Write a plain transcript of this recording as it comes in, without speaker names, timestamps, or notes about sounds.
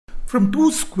From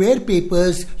two square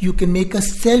papers, you can make a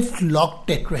self-locked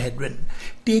tetrahedron.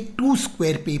 Take two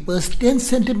square papers 10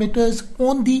 centimeters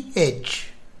on the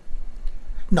edge.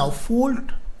 Now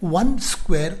fold one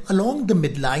square along the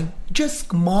midline,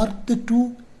 just mark the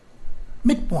two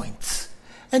midpoints.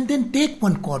 And then take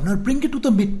one corner, bring it to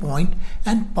the midpoint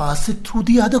and pass it through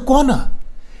the other corner.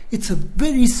 It's a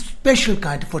very special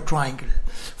kind of a triangle.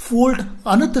 Fold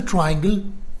another triangle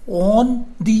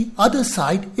on the other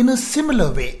side in a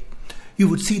similar way. You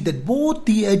would see that both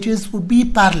the edges would be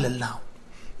parallel now.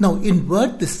 Now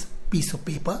invert this piece of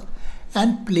paper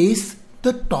and place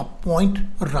the top point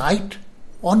right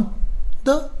on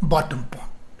the bottom point.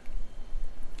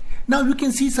 Now you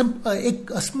can see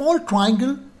a small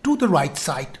triangle to the right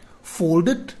side. Fold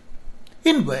it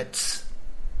inwards.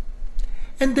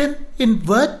 And then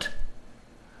invert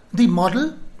the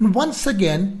model and once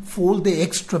again fold the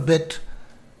extra bit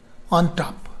on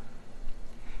top.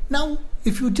 Now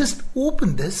if you just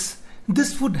open this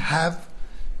would have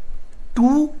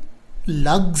two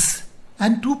lugs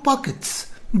and two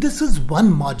pockets. This is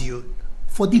one module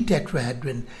for the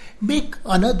tetrahedron. Make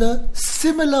another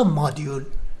similar module,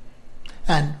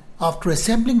 and after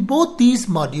assembling both these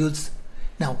modules,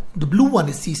 now the blue one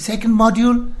is the second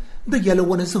module, the yellow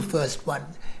one is the first one.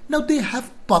 Now they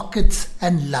have pockets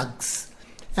and lugs,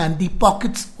 and the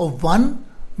pockets of one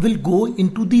will go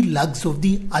into the lugs of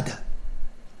the other.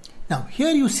 Now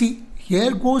here you see,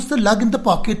 here goes the lug in the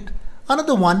pocket,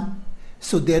 another one.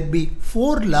 So there'd be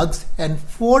 4 lugs and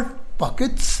 4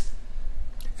 pockets.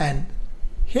 And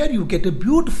here you get a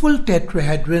beautiful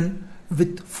tetrahedron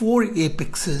with 4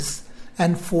 apexes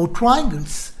and 4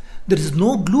 triangles. There is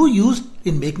no glue used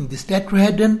in making this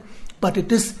tetrahedron, but it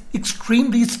is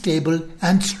extremely stable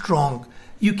and strong.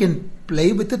 You can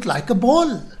play with it like a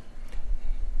ball.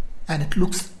 And it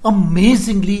looks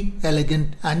amazingly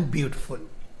elegant and beautiful.